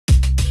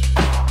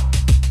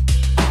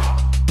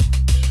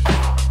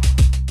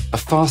A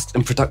fast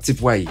and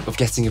productive way of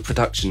getting a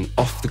production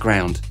off the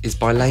ground is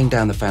by laying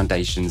down the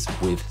foundations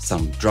with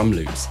some drum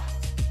loops.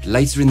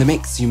 Later in the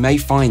mix, you may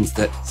find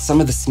that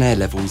some of the snare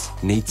levels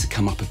need to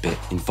come up a bit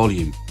in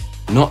volume.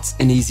 Not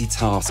an easy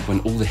task when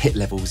all the hit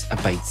levels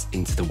are baked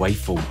into the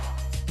waveform.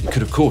 You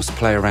could of course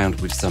play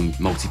around with some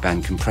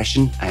multiband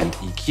compression and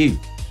EQ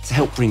to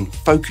help bring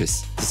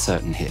focus to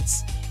certain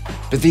hits.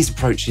 But these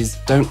approaches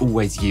don't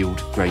always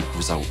yield great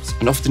results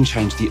and often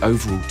change the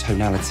overall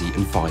tonality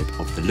and vibe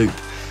of the loop.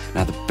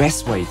 Now, the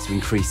best way to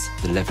increase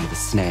the level of a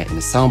snare in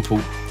a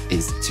sample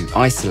is to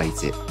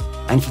isolate it.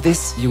 And for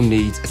this, you'll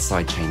need a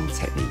sidechaining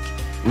technique.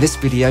 In this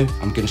video,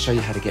 I'm going to show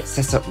you how to get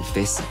set up with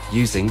this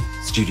using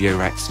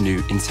StudioRack's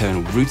new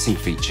internal routing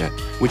feature,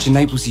 which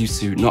enables you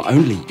to not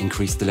only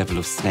increase the level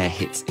of snare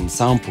hits in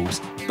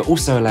samples, but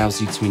also allows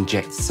you to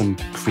inject some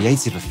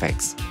creative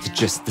effects to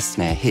just the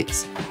snare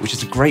hits, which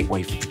is a great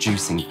way for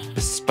producing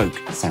bespoke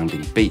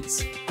sounding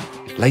beats.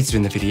 Later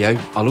in the video,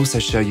 I'll also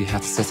show you how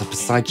to set up a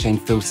sidechain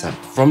filter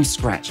from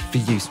scratch for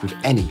use with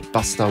any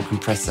bus-style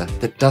compressor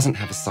that doesn't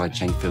have a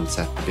sidechain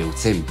filter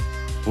built in.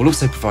 We'll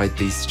also provide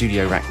these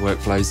StudioRack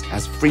workflows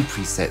as free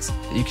presets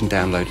that you can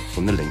download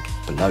from the link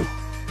below.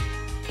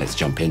 Let's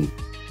jump in.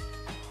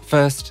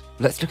 First,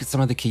 let's look at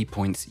some of the key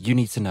points you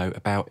need to know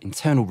about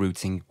internal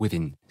routing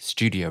within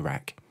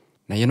StudioRack.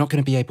 Now, you're not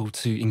going to be able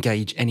to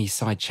engage any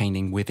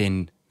sidechaining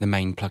within the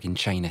main plugin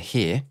chainer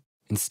here.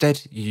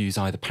 Instead, you use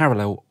either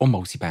parallel or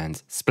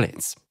multiband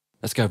splits.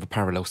 Let's go over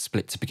parallel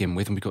split to begin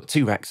with, and we've got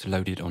 2 racks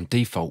loaded on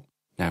default.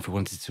 Now, if we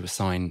wanted to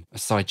assign a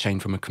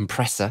sidechain from a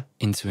compressor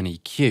into an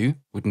EQ,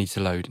 we'd need to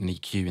load an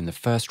EQ in the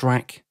first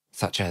rack,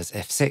 such as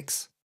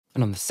F6,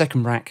 and on the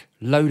second rack,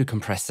 load a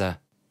compressor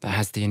that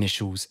has the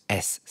initials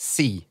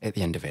SC at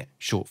the end of it,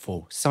 short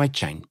for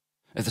sidechain.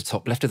 At the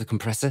top left of the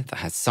compressor that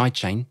has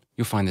sidechain,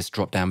 you'll find this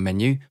drop-down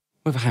menu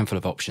with a handful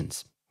of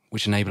options,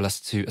 which enable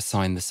us to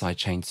assign the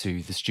sidechain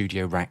to the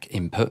StudioRack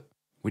input,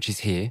 which is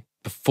here,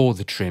 before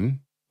the trim,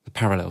 the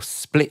parallel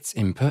split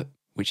input,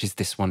 which is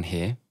this one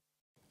here,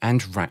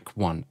 and rack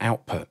 1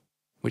 output,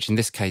 which in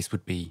this case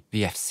would be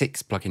the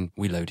F6 plugin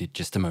we loaded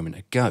just a moment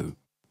ago.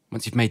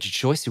 Once you've made your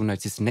choice, you'll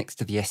notice next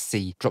to the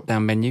SC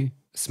drop-down menu,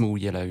 a small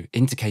yellow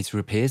indicator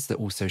appears that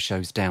also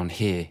shows down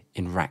here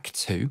in rack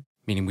 2,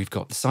 meaning we've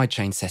got the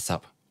sidechain set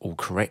up all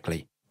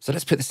correctly. So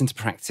let's put this into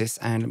practice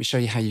and let me show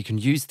you how you can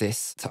use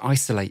this to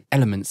isolate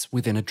elements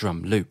within a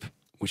drum loop,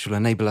 which will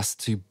enable us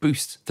to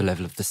boost the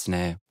level of the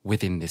snare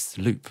within this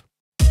loop.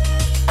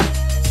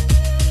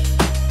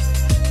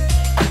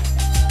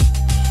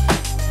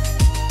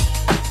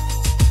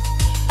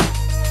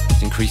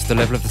 Let's increase the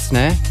level of the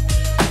snare.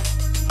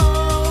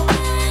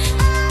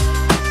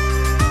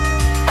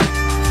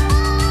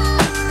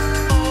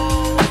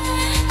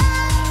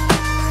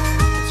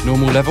 It's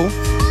normal level.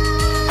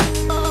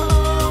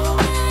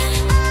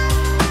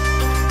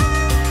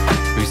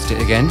 Boost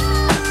it again.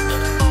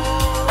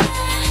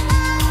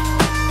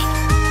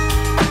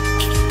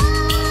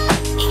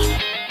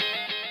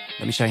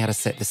 Let me show you how to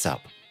set this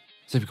up.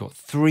 So we've got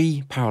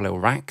 3 parallel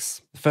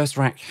racks. The first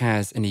rack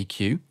has an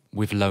EQ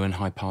with low and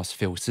high pass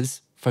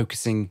filters,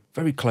 focusing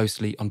very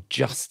closely on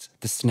just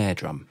the snare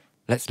drum.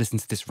 Let's listen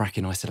to this rack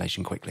in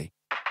isolation quickly.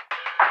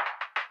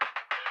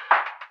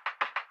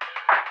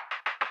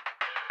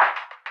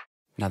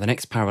 Now the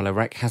next parallel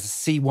rack has a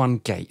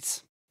C1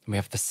 gate. We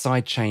have the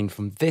sidechain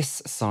from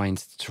this assigned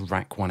to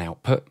rack 1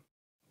 output,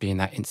 being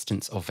that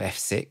instance of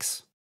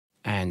F6.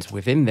 And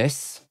within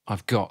this,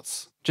 I've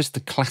got just the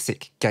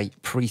classic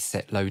gate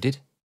preset loaded.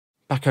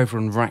 Back over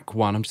on rack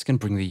 1, I'm just going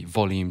to bring the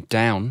volume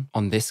down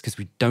on this because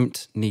we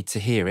don't need to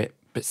hear it,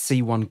 but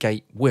C1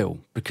 gate will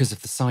because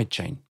of the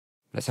sidechain.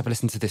 Let's have a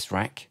listen to this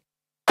rack.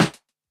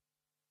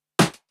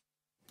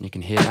 You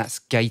can hear that's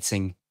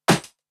gating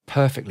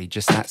perfectly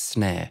just that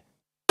snare.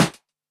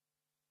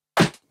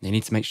 You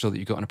need to make sure that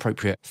you've got an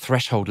appropriate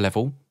threshold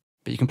level,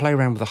 but you can play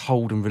around with the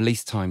hold and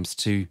release times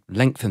to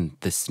lengthen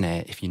the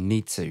snare if you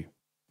need to.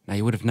 Now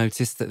you would have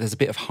noticed that there's a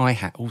bit of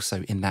hi-hat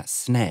also in that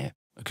snare.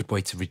 A good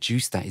way to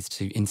reduce that is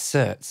to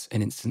insert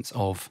an instance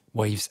of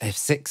Waves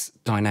F6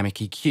 dynamic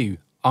EQ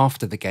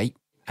after the gate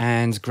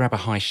and grab a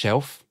high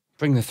shelf,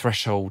 bring the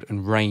threshold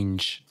and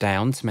range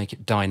down to make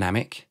it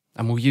dynamic,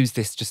 and we'll use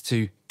this just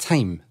to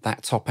tame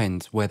that top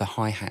end where the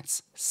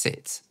hi-hats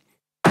sit.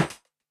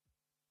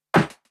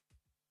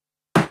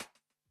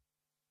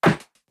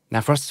 Now,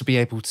 for us to be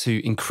able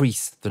to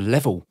increase the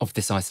level of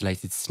this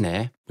isolated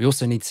snare, we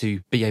also need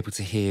to be able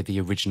to hear the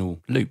original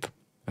loop.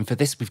 And for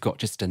this, we've got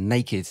just a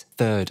naked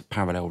third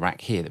parallel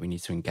rack here that we need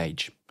to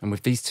engage. And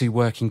with these 2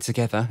 working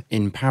together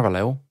in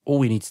parallel, all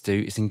we need to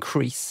do is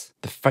increase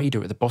the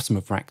fader at the bottom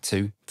of rack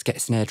 2 to get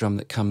a snare drum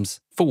that comes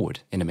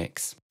forward in a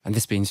mix. And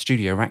this being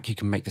StudioRack, you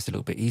can make this a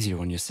little bit easier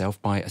on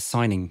yourself by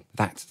assigning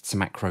that to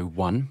macro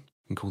 1. You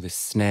can call this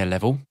snare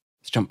level.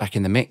 Let's jump back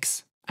in the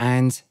mix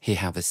and hear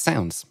how this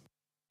sounds.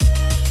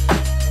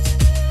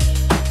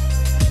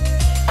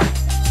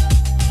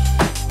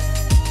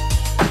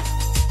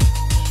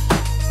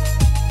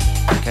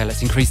 Okay,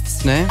 let's increase the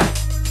snare.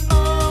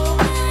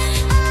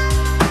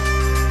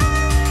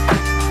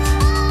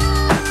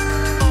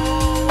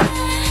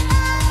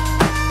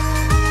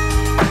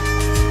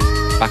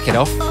 it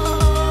off.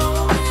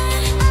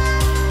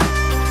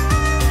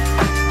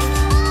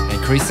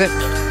 Increase it.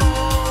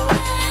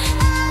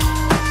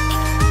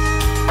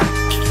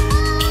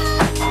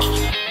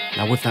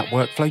 Now with that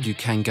workflow, you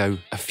can go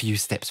a few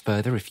steps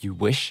further if you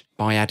wish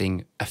by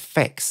adding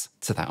effects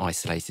to that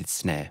isolated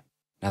snare.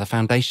 Now the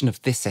foundation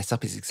of this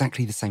setup is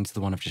exactly the same to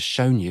the one I've just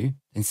shown you.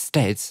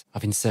 Instead,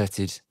 I've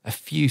inserted a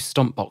few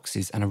stomp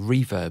boxes and a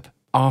reverb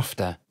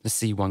after the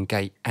C1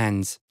 gate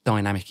and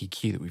dynamic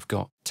EQ that we've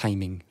got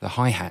taming the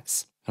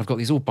hi-hats. I've got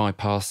these all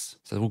bypassed,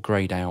 so they're all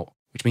greyed out,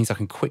 which means I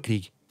can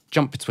quickly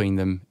jump between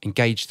them,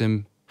 engage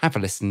them, have a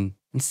listen,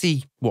 and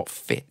see what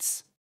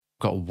fits. I've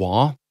got a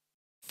wah,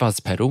 fuzz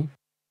pedal,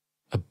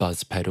 a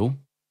buzz pedal,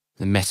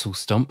 the metal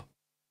stomp,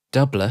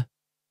 doubler,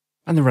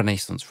 and the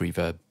Renaissance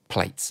reverb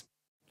plates.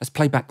 Let's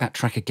play back that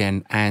track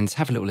again and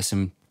have a little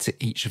listen to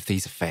each of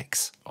these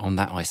effects on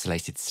that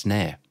isolated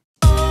snare.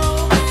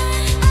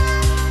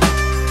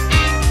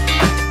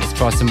 Let's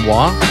try some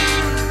wah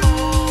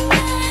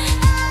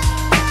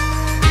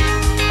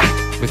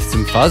with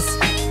some fuzz.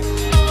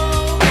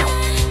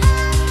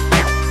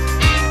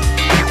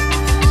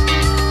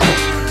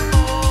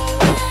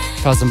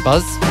 Fuzz and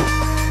buzz.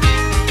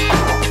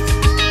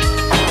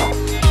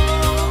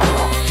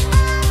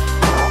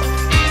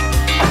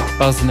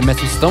 Buzz and the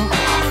metal stomp.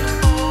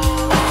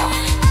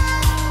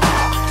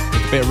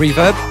 Bit of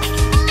reverb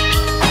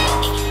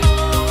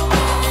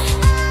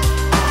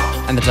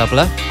and the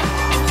doubler.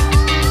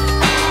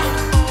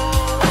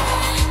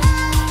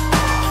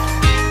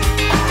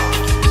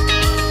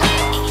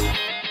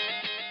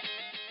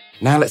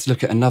 Now let's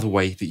look at another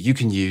way that you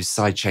can use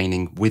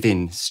sidechaining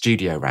within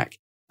StudioRack,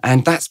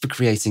 and that's for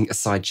creating a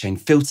sidechain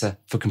filter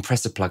for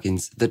compressor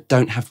plugins that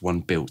don't have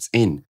one built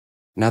in.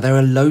 Now there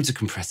are loads of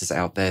compressors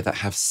out there that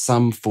have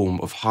some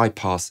form of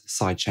high-pass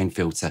sidechain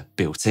filter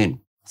built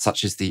in,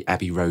 such as the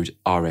Abbey Road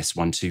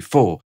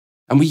RS124,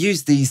 and we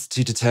use these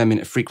to determine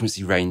a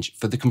frequency range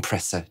for the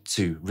compressor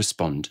to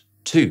respond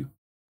to.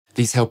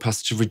 These help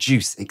us to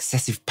reduce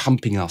excessive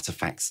pumping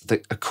artifacts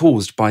that are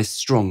caused by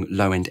strong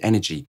low-end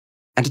energy,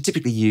 and are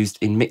typically used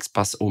in mix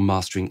bus or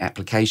mastering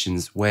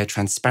applications where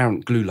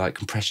transparent glue-like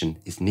compression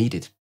is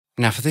needed.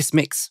 Now for this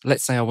mix,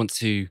 let's say I want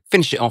to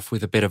finish it off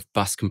with a bit of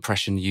bus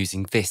compression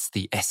using this,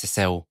 the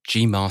SSL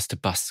G-Master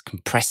bus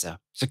compressor.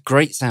 It's a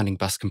great sounding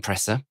bus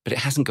compressor, but it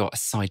hasn't got a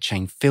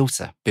sidechain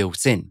filter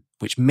built in,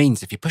 which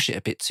means if you push it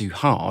a bit too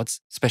hard,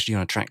 especially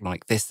on a track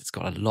like this that's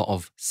got a lot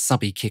of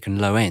subby kick and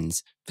low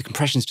ends, the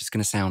compression's just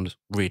going to sound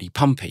really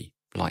pumpy,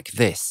 like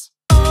this.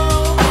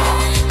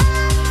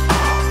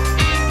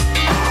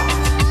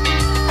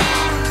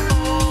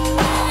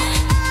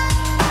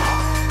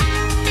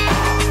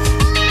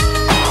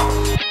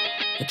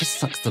 It just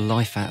sucks the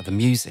life out of the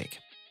music.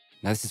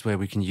 Now this is where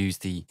we can use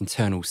the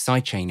internal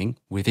sidechaining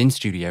within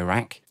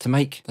StudioRack to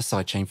make a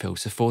sidechain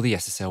filter for the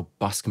SSL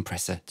bus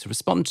compressor to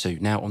respond to.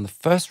 Now on the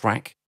first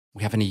rack,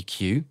 we have an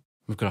EQ.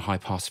 We've got a high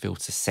pass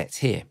filter set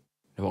here.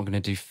 Now what I'm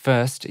going to do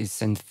first is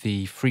send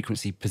the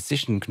frequency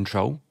position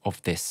control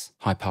of this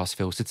high pass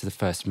filter to the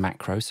first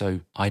macro. So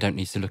I don't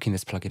need to look in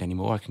this plugin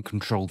anymore. I can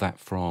control that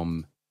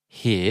from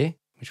here,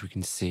 which we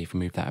can see if we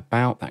move that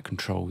about, that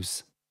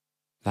controls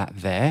that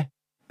there.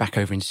 Back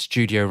over in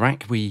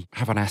StudioRack, we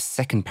have on our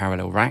second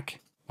parallel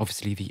rack,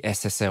 obviously the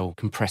SSL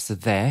compressor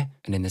there,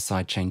 and in the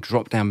sidechain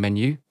drop-down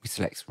menu, we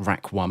select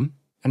rack 1,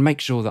 and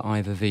make sure that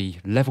either the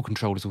level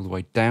control is all the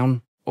way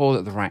down, or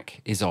that the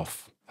rack is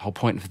off. The whole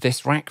point of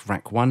this rack,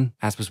 rack 1,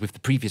 as was with the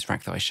previous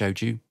rack that I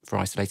showed you for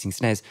isolating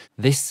snares,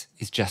 this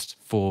is just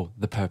for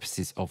the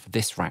purposes of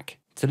this rack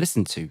to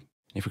listen to. And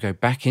if we go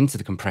back into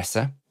the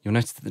compressor, you'll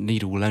notice that the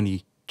needle will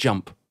only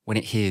jump when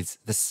it hears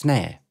the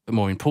snare. But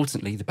more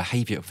importantly, the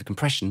behaviour of the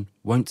compression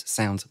won't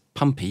sound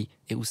pumpy,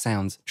 it will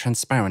sound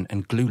transparent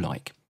and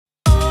glue-like.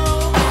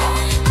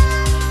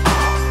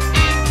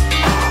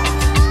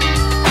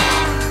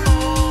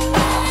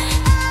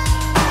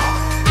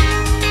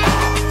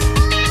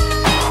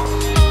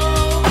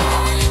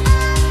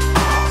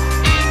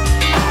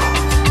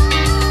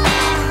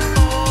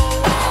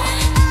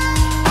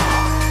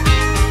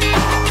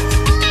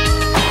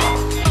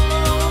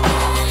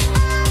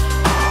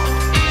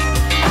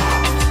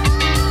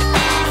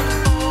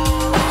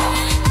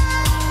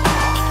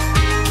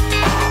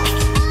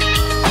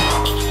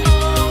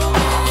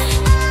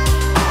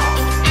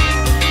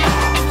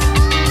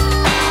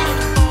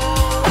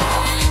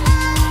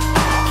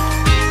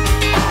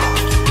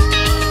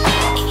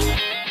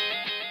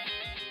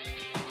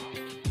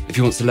 If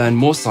you want to learn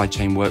more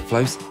sidechain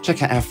workflows,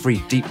 check out our free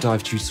deep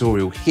dive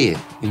tutorial here,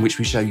 in which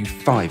we show you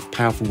 5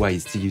 powerful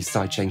ways to use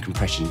sidechain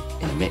compression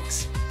in a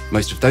mix.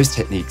 Most of those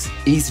techniques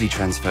easily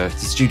transfer to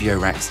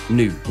StudioRack's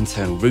new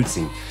internal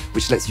routing,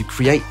 which lets you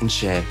create and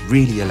share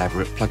really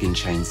elaborate plugin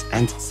chains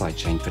and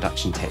sidechain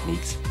production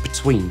techniques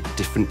between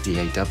different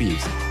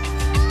DAWs.